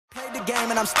game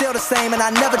and I'm still the same and I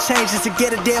never changed just to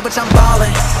get a deal, but I'm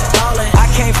ballin'. I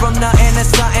came from nothing to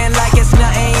something like it's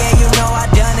nothing. Yeah, you know I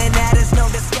done it. That is no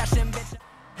discussion, bitch.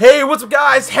 Hey, what's up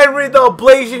guys? Henry the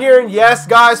Blasian here, and yes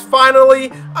guys,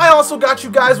 finally I also got you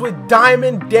guys with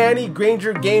Diamond Danny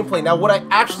Granger gameplay. Now what I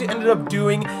actually ended up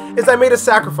doing is I made a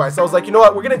sacrifice. I was like, you know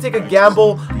what, we're gonna take a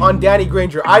gamble on Danny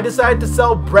Granger. I decided to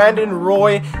sell Brandon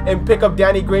Roy and pick up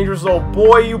Danny Granger, so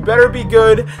boy, you better be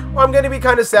good or I'm gonna be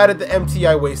kind of sad at the MT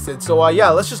I wasted. So yeah,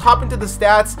 let's just hop into the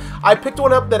stats. I picked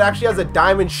one up that actually has a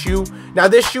diamond shoe. Now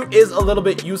this shoe is a little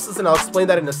bit useless and I'll explain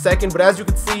that in a second, but as you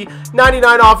can see,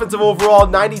 99 offensive overall,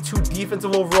 92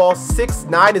 defensive overall,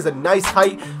 6'9" is a nice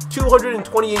height,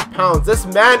 228 pounds. This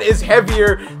man is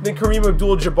heavier than Kareem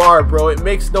Abdul-Jabbar, bro. It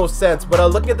makes no sense. But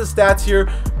looking at the stats here,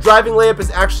 driving layup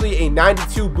is actually a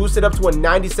 92, boosted up to a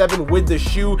 97 with the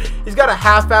shoe. He's got a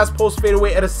half-pass post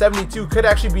fadeaway at a 72, could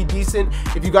actually be decent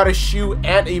if you got a shoe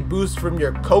and a boost from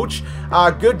your coach.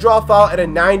 Good draw foul at a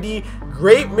 90.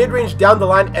 Great mid-range down the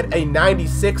line at a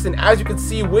 96, and as you can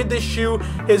see with this shoe,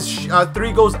 his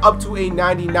three goes up to a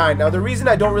 99. Now the reason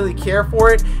I don't really care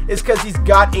for it is because he's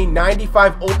got a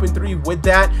 95 open three with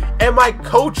that, and my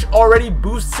coach already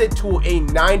boosts it to a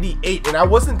 98, and I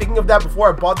wasn't thinking of that before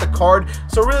I bought the card,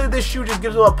 so really this shoe just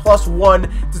gives him a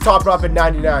 +1 to top it off at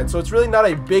 99, so it's really not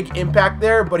a big impact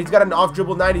there. But he's got an off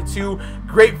dribble 92,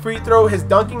 great free throw, his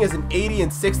dunking is an 80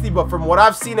 and 60, but from what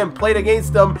I've seen and played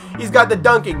against him, he's got the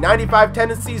dunking 95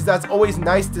 tendencies. That's always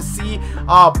nice to see.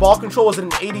 Ball control is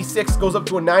an 86, goes up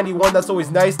to a 91. That's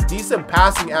always nice. Decent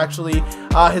passing actually.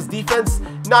 His defense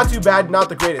not too bad, not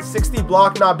the greatest. 60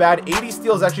 block, not bad. 80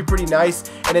 steal is actually pretty nice,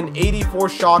 and an 84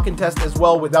 shot contest as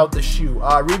well without the shoe.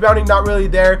 Rebounding not really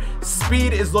there.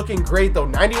 Speed is looking great though.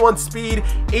 91 speed,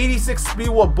 86 speed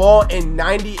with ball, and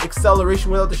 90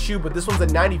 acceleration without the shoe, but this one's a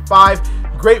 95.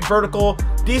 Great vertical,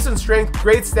 decent strength,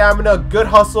 great stamina, good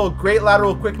hustle, great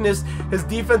lateral quickness. His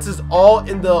defense is all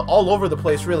over the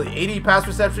place really. 80 pass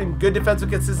reception, good defensive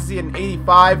consistency, and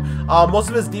 85. Most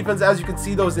of his defense, as you can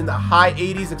see, those in the high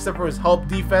 80s except for his help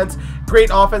defense. Great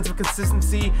offensive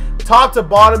consistency. Top to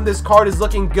bottom, this card is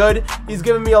looking good. He's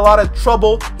giving me a lot of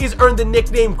trouble. He's earned the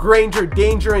nickname Granger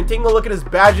Danger, and taking a look at his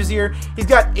badges here, he's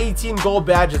got 18 gold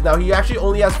badges. Now he actually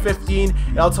only has 15,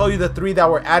 and I'll tell you the 3 that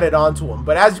were added onto him.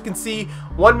 But as you can see,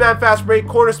 one-man fast break,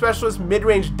 corner specialist,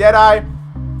 mid-range deadeye,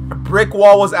 brick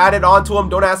wall was added onto him.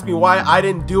 Don't ask me why, I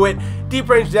didn't do it. Deep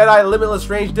range deadeye, limitless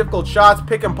range, difficult shots,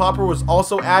 pick and popper was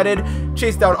also added.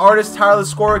 Chase down artist,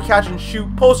 tireless scorer, catch and shoot,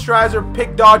 posterizer,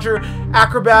 pick dodger,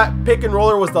 acrobat, pick and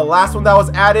roller was the last one that was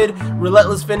added.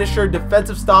 Relentless finisher,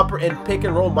 defensive stopper, and pick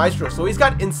and roll maestro. So he's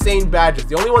got insane badges.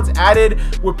 The only ones added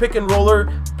were pick and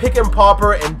roller, pick and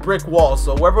popper, and brick wall.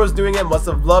 So whoever was doing it must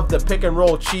have loved the pick and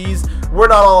roll cheese. We're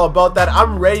not all about that.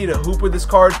 I'm ready to hoop with this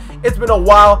card. It's been a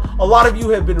while. A lot of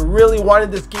you have been really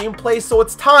wanting this gameplay, so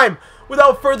it's time.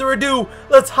 Without further ado,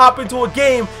 let's hop into a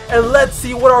game and let's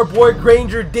see what our boy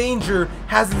Granger Danger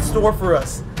has in store for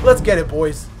us. Let's get it,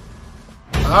 boys.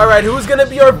 Alright, who's going to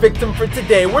be our victim for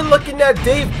today? We're looking at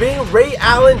Dave Bing, Ray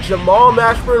Allen, Jamal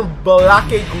Mashburn,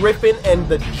 Balake Griffin, and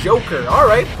the Joker.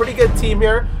 Alright, pretty good team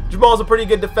here. Jamal's a pretty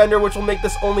good defender, which will make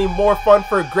this only more fun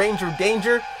for Granger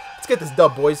Danger. Let's get this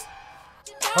dub, boys.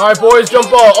 Alright, boys, jump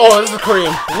ball. Oh, this is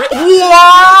Kareem.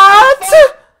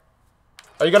 What?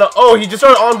 Are you gonna? Oh, he just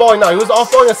started on-balling now. He was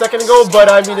off-balling a second ago, but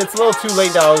I mean, it's a little too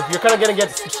late now. You're kind of gonna get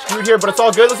screwed here, but it's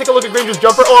all good. Let's take a look at Granger's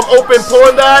jumper. Oh, I'm open,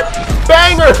 pulling that.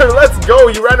 Banger! Let's go.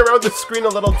 You ran around the screen a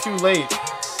little too late.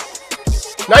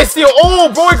 Nice steal.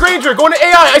 Oh, boy, Granger going to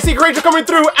AI. I see Granger coming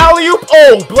through. Alley-oop.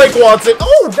 Oh, Blake wants it.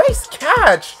 Oh, nice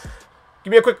catch.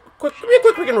 Give me a quick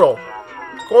pick and roll.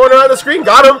 Going around the screen.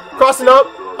 Got him. Crossing up.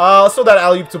 Let's throw that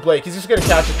alley-oop to Blake. He's just gonna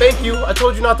catch it. Thank you. I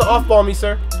told you not to off-ball me,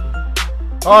 sir.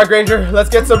 Alright, Granger, let's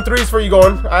get some threes for you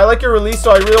going. I like your release, so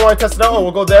I really want to test it out. Oh,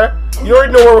 we'll go there. You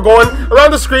already know where we're going.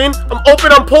 Around the screen. I'm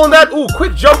open. I'm pulling that. Ooh,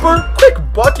 quick jumper. Quick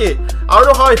bucket. I don't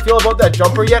know how I feel about that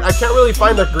jumper yet. I can't really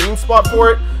find the green spot for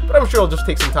it, but I'm sure it'll just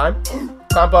take some time.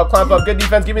 Clamp up, clamp up. Good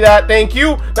defense. Give me that. Thank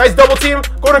you. Nice double team.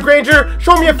 Going to Granger.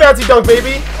 Show me a fancy dunk,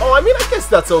 baby. Oh, I mean, I guess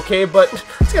that's okay, but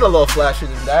let's get a little flashier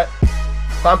than that.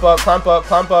 Clamp up, clamp up,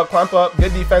 clamp up, clamp up.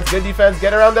 Good defense, good defense.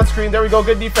 Get around that screen. There we go.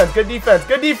 Good defense, good defense,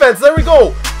 good defense. There we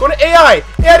go. Going to AI.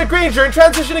 AI to Granger in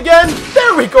transition again.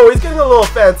 There we go. He's getting a little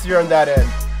fancier on that end.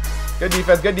 Good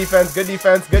defense, good defense, good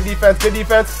defense, good defense, good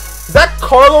defense. Is that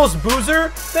Carlos Boozer?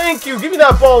 Thank you. Give me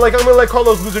that ball. Like I'm going to let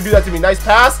Carlos Boozer do that to me. Nice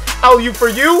pass. Alley-oop for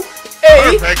you.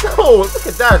 Hey. Oh, look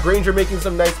at that. Granger making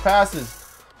some nice passes.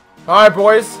 All right,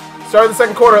 boys. Start of the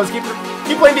second quarter. Let's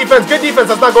keep playing defense. Good defense.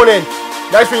 That's not going in.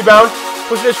 Nice rebound.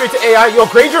 Pushing it straight to AI. Yo,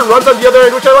 Granger runs on the other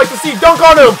end, which I like to see. Dunk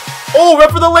on him. Oh,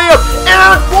 went for the layup.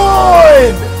 And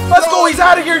one. Let's go,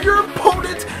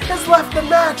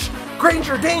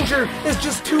 Granger danger is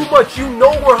just too much. You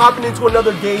know we're hopping into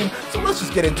another game, so let's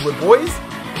just get into it, boys.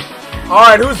 All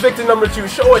right, who's victim number 2?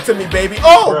 Show it to me, baby.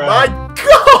 Oh my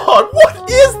God, what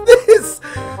is this?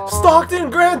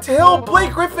 Stockton, Grant Hill,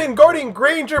 Blake Griffin, guarding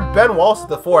Granger, Ben Wallace at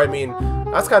the 4. I mean,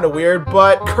 that's kind of weird,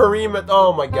 but Kareem,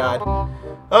 oh my God.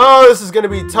 Oh, this is going to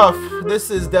be tough. This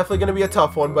is definitely going to be a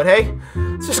tough one, but hey,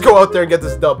 let's just go out there and get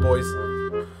this dub, boys.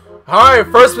 Alright,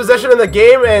 first possession in the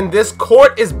game, and this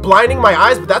court is blinding my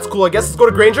eyes, but that's cool. I guess let's go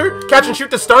to Granger. Catch and shoot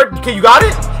to start. Okay, you got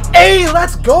it? Hey,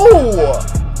 let's go!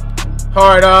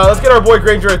 Alright, let's get our boy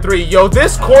Granger at 3. Yo,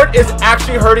 this court is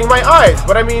actually hurting my eyes,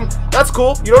 but I mean, that's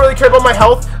cool. You don't really care about my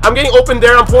health. I'm getting open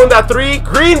there. I'm pulling that 3.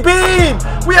 Green bean!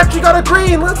 We actually got a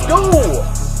green. Let's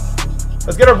go!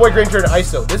 Let's get our boy Granger in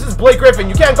ISO. This is Blake Griffin.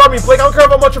 You can't guard me, Blake. I don't care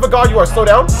how much of a god you are. Slow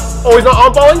down. Oh, he's not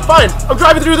on-balling? Fine. I'm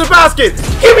driving through the basket.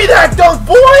 Give me that dunk,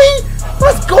 boy!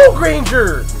 Let's go,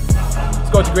 Granger! Let's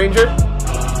go to Granger.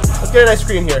 Let's get a nice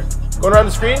screen here. Going around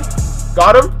the screen.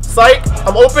 Got him. Psych.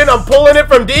 I'm open. I'm pulling it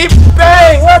from deep.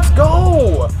 Bang! Let's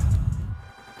go!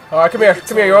 Alright, come here.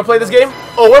 Come here. You want to play this game?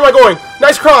 Oh, where am I going?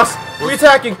 Nice cross. We're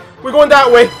attacking. We're going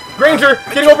that way. Granger,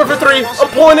 getting open for 3. I'm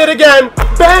pulling it again.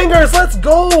 Bangers, let's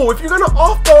go. If you're going to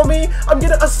off-ball me, I'm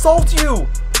going to assault you.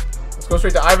 Let's go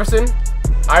straight to Iverson.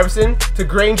 Iverson to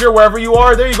Granger, wherever you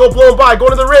are. There you go, blowing by,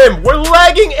 going to the rim. We're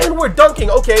lagging and we're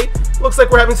dunking. Okay, looks like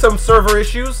we're having some server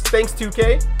issues. Thanks,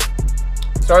 2K.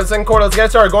 Start the second quarter. Let's get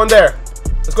started. Going there.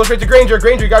 Let's go straight to Granger.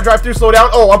 Granger, you got to drive through, slow down.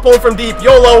 Oh, I'm pulling from deep.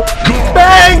 YOLO.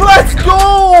 Bang, let's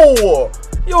go.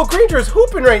 Yo, Granger's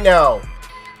hooping right now.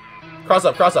 Cross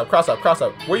up, cross up, cross up, cross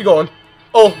up. Where you going?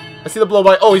 Oh, I see the blow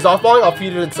by. Oh, he's off-balling. I'll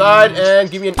feed it inside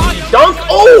and give me an easy dunk.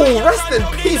 Oh, rest in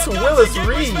peace, Willis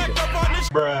Reed.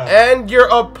 Bruh. And your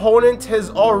opponent has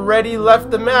already left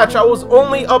the match. I was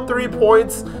only up 3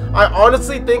 points. I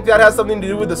honestly think that has something to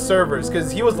do with the servers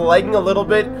because he was lagging a little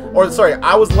bit. Or, sorry,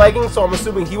 I was lagging, so I'm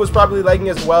assuming he was probably lagging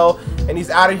as well. And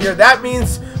he's out of here. That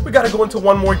means we got to go into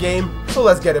one more game. So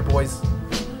let's get it, boys.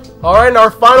 Alright, and our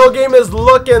final game is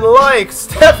looking like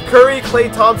Steph Curry,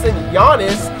 Klay Thompson,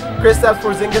 Giannis, Kristaps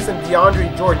Porzingis, and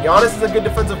DeAndre Jordan. Giannis is a good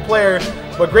defensive player,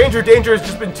 but Granger danger has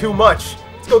just been too much.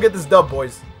 Let's go get this dub,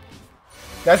 boys.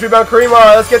 Nice rebound, Kareem.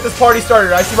 Alright, let's get this party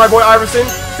started. I see my boy Iverson.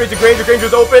 Straight to Granger.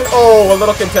 Granger's open. Oh, a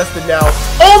little contested now.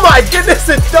 Oh my goodness,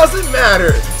 it doesn't matter.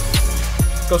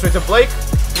 Go straight to Blake.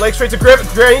 Blake straight to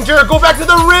Granger. Go back to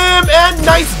the rim, and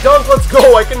nice dunk. Let's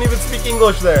go. I couldn't even speak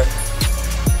English there.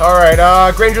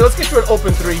 Alright, Granger, let's get you an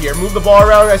open 3 here. Move the ball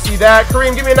around. I see that.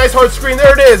 Kareem, give me a nice hard screen.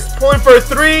 There it is. Pulling for a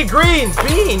 3. Green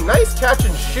bean. Nice catch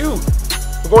and shoot.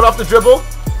 We're going off the dribble.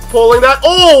 Pulling that.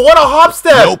 Oh, what a hop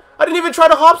step. Nope. I didn't even try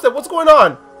to hop step. What's going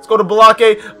on? Let's go to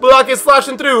Balake. Balake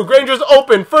slashing through. Granger's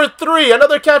open for 3.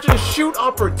 Another catch and shoot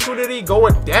opportunity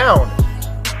going down.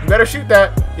 You better shoot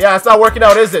that. Yeah, it's not working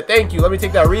out, is it? Thank you. Let me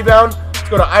take that rebound.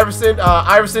 Go to Iverson.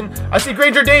 Iverson. I see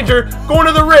Granger danger going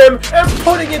to the rim and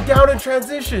putting it down in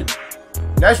transition.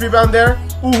 Nice rebound there.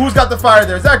 Ooh, who's got the fire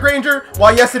there? Is that Granger?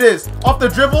 Why, yes, it is. Off the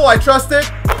dribble. I trust it.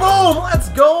 Boom. Let's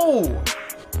go.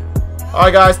 All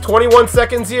right, guys. 21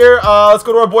 seconds here. Let's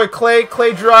go to our boy Klay.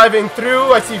 Klay driving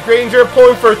through. I see Granger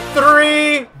pulling for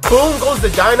 3. Boom goes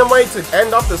the dynamite to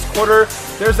end off this quarter.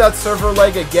 There's that server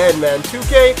leg again, man.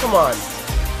 2K, come on.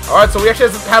 Alright, so we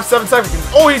actually have 7 seconds.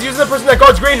 Oh, he's using the person that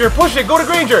guards Granger. Push it. Go to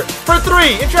Granger. For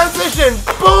 3. In transition.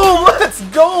 Boom. Let's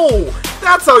go.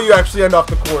 That's how you actually end off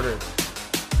the quarter.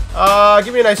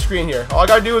 Give me a nice screen here. All I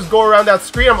got to do is go around that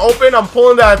screen. I'm open. I'm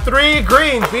pulling that 3.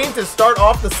 Green bean to start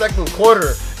off the second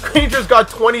quarter. Granger's got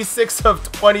 26 of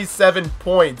 27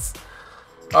 points.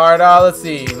 Alright, let's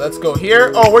see. Let's go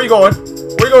here. Oh, where are you going?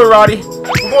 Where are you going, Roddy?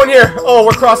 We're going here. Oh,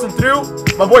 we're crossing through.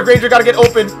 My boy Granger got to get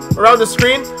open around the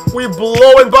screen. We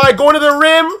blowing by, going to the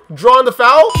rim, drawing the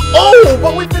foul. Oh,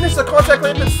 but we finished the contact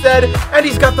layup instead, and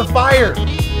he's got the fire.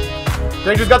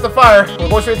 Granger's got the fire. We're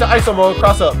going straight to ISO mode.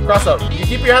 Cross up, cross up. You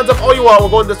keep your hands up all you want. We're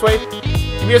going this way.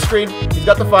 Give me a screen. He's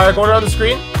got the fire. Going around the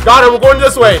screen. Got it. We're going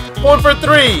this way. Going for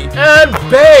 3. And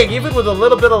bang. Even with a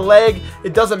little bit of leg,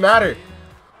 it doesn't matter.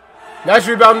 Nice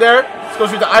rebound there. Let's go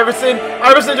straight to Iverson.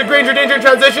 Iverson to Granger danger in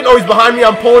transition. Oh, he's behind me.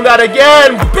 I'm pulling that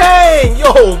again. Bang.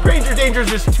 Yo, Granger danger is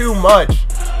just too much.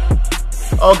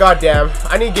 Oh, goddamn.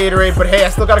 I need Gatorade, but hey, I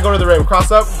still got to go to the rim.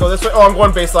 Cross up. Go this way. Oh, I'm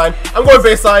going baseline. I'm going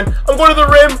baseline. I'm going to the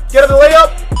rim. Get the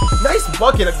layup. Nice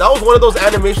bucket. That was one of those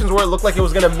animations where it looked like it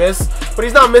was going to miss, but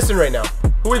he's not missing right now.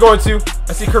 Who are we going to?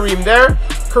 I see Kareem there.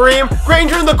 Kareem.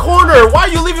 Granger in the corner. Why are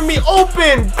you leaving me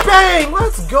open? Bang.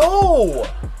 Let's go.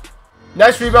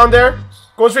 Nice rebound there.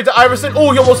 Going straight to Iverson.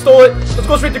 Oh, he almost stole it. Let's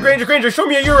go straight to Granger. Granger, show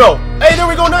me a Euro. Hey, there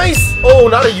we go. Nice. Oh,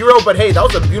 not a Euro, but hey, that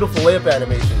was a beautiful layup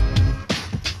animation.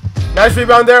 Nice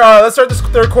rebound there. Let's start this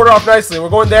third quarter off nicely. We're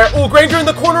going there. Oh, Granger in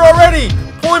the corner already.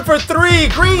 Pulling for three.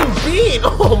 Green bean.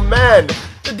 Oh, man.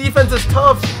 The defense is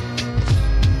tough.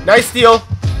 Nice steal.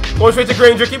 Going straight to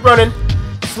Granger. Keep running.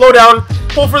 Slow down.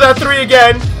 Pull for that three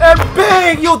again. And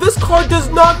bang. Yo, this card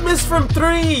does not miss from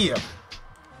three.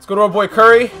 Let's go to our boy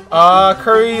Curry.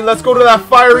 Curry, let's go to that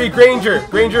fiery Granger.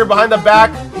 Granger behind the back.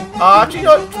 Actually, you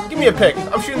know what? Give me a pick.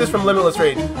 I'm shooting this from limitless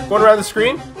range. Going around the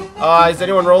screen. Is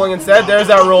anyone rolling instead? There's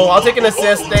that roll. I'll take an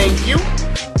assist. Thank you.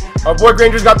 Our boy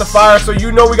Granger's got the fire, so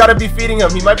you know we got to be feeding him.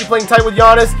 He might be playing tight with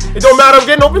Giannis. It don't matter. I'm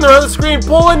getting open around the screen.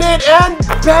 Pulling it, and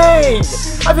bang!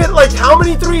 I've hit like how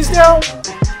many threes now?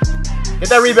 Get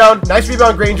that rebound. Nice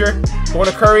rebound, Granger. Going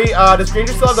to Curry. Does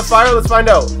Granger still have the fire? Let's find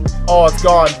out. Oh, it's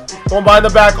gone. Going behind the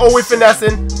back. Oh, we're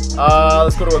finessing.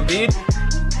 Let's go to Embiid.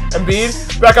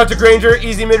 Embiid. Back out to Granger.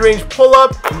 Easy mid-range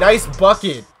pull-up. Nice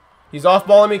bucket. He's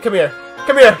off-balling me. Come here.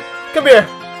 Come here. Come here.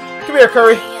 Come here,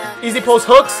 Curry. Easy post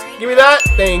hooks. Give me that.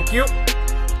 Thank you.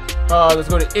 Let's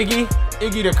go to Iggy.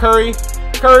 Iggy to Curry.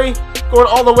 Curry. Going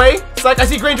all the way. It's like I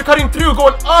see Granger cutting through.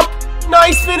 Going up.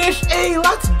 Nice finish. Hey,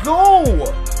 let's go.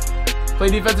 Play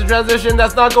defensive transition.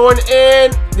 That's not going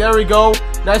in. There we go.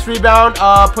 Nice rebound.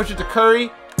 Push it to Curry.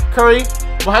 Curry.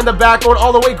 Behind the back. Going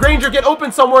all the way. Granger, get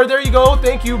open somewhere. There you go.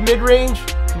 Thank you. Mid-range.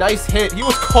 Nice hit. He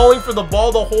was calling for the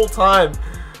ball the whole time.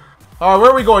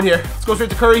 Where are we going here? Let's go straight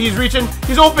to Curry. He's reaching.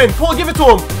 He's open. Pull. Give it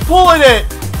to him. Pulling it.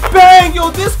 Bang. Yo,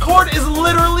 this card is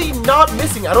literally not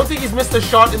missing. I don't think he's missed a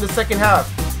shot in the second half.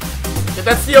 Get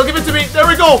that steal. Give it to me. There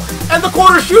we go. And the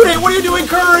corner shoot it. What are you doing,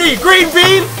 Curry? Green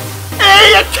bean.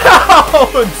 Hey, it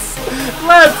counts.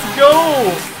 Let's go.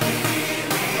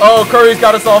 Oh, Curry's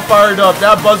got us all fired up.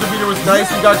 That buzzer beater was nice.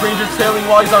 We got Granger tailing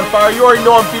while he's on fire. You already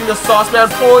know I'm feeding the sauce, man.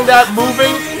 Pulling that,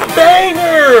 moving.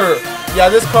 Banger. Yeah,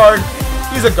 this card,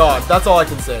 he's a god. That's all I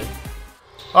can say.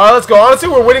 Alright, let's go. Honestly,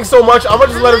 we're winning so much. I'm going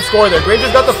to just let him score there.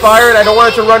 Granger's got the fire, and I don't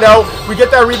want it to run out. We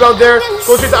get that rebound there.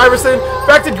 Go straight to Iverson.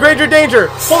 Back to Granger Danger.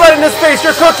 Pull that in his face.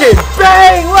 You're cooking.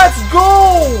 Bang! Let's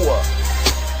go!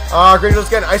 Granger, let's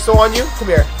get an ISO on you. Come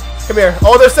here. Come here.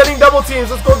 Oh, they're setting double teams.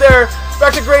 Let's go there.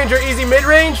 Back to Granger. Easy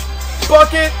mid-range.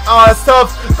 Bucket. That's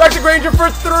tough. Back to Granger for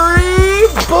three.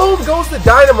 Boom. Goes to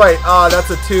Dynamite.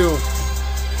 That's a two.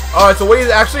 Alright, so what he's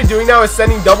actually doing now is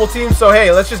sending double teams. So,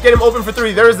 hey, let's just get him open for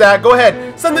three. There's that. Go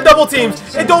ahead. Send the double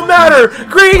teams. It don't matter.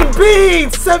 Green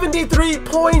beans. 73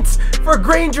 points for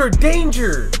Granger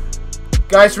Danger.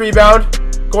 Nice rebound.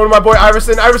 Going to my boy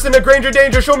Iverson. Iverson to Granger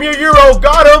Danger. Show me a Euro.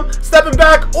 Got him. Stepping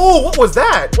back. Oh, what was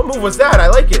that? What move was that? I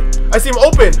like it. I see him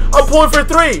open. I'm pulling for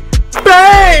three.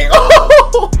 Bang.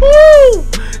 Oh,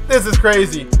 this is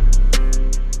crazy.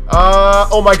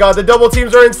 Oh my god, the double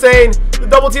teams are insane. The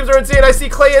double teams are insane. I see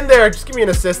Clay in there. Just give me an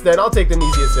assist then. I'll take the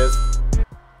easy assist.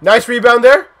 Nice rebound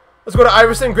there. Let's go to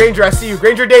Iverson. Granger, I see you.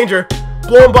 Granger Danger.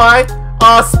 Blown by.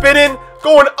 Spinning.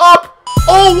 Going up.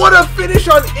 Oh, what a finish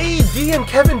on AD and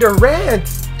Kevin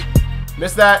Durant.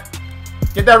 Missed that.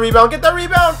 Get that rebound. Get that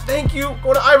rebound. Thank you.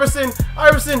 Go to Iverson.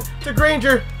 Iverson to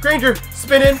Granger. Granger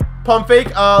spinning. Pump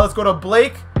fake. Let's go to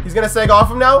Blake. He's going to sag off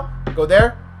him now. Go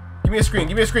there. Give me a screen.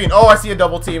 Give me a screen. Oh, I see a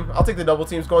double team. I'll take the double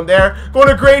teams. Going there. Going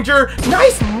to Granger.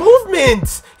 Nice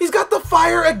movement. He's got the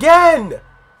fire again.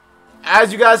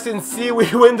 As you guys can see, we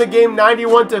win the game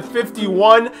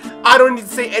 91-51. I don't need to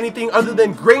say anything other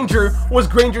than Granger was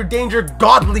Granger Danger,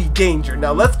 godly danger.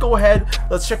 Now let's go ahead.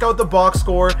 Let's check out the box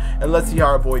score and let's see how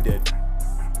our boy did.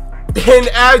 And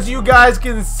as you guys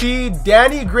can see,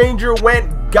 Danny Granger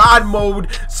went God mode,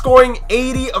 scoring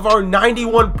 80 of our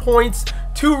 91 points.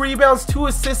 2 rebounds, 2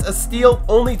 assists, a steal,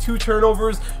 only 2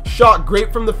 turnovers. Shot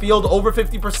great from the field, over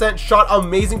 50%. Shot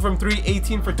amazing from 3,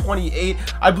 18 for 28.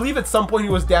 I believe at some point he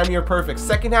was damn near perfect.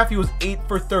 Second half, he was 8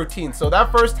 for 13. So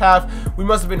that first half, we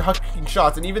must have been hucking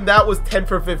shots. And even that was 10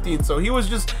 for 15. So he was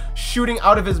just shooting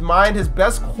out of his mind. His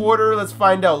best quarter, let's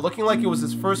find out. Looking like it was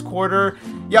his first quarter.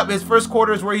 Yep, his first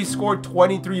quarter is where he scored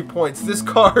 23 points. This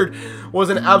card was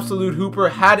an absolute hooper.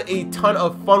 Had a ton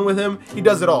of fun with him. He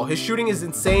does it all. His shooting is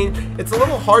insane. It's a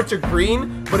little hard to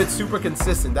green, but it's super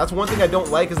consistent. That's one thing I don't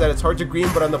like, is that it's hard to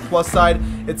green, but on the plus side,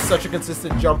 it's such a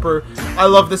consistent jumper. I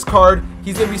love this card.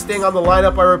 He's going to be staying on the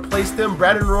lineup. I replaced him.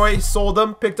 Brandon Roy, sold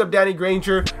him, picked up Danny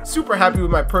Granger. Super happy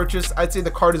with my purchase. I'd say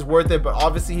the card is worth it, but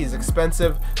obviously he's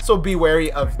expensive, so be wary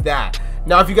of that.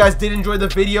 Now, if you guys did enjoy the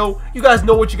video, you guys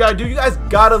know what you gotta do. You guys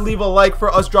gotta leave a like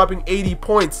for us dropping 80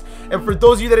 points. And for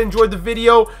those of you that enjoyed the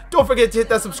video, don't forget to hit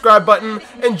that subscribe button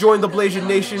and join the Blasian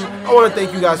Nation. I want to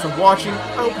thank you guys for watching.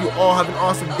 I hope you all have an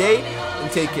awesome day,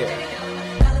 and take care.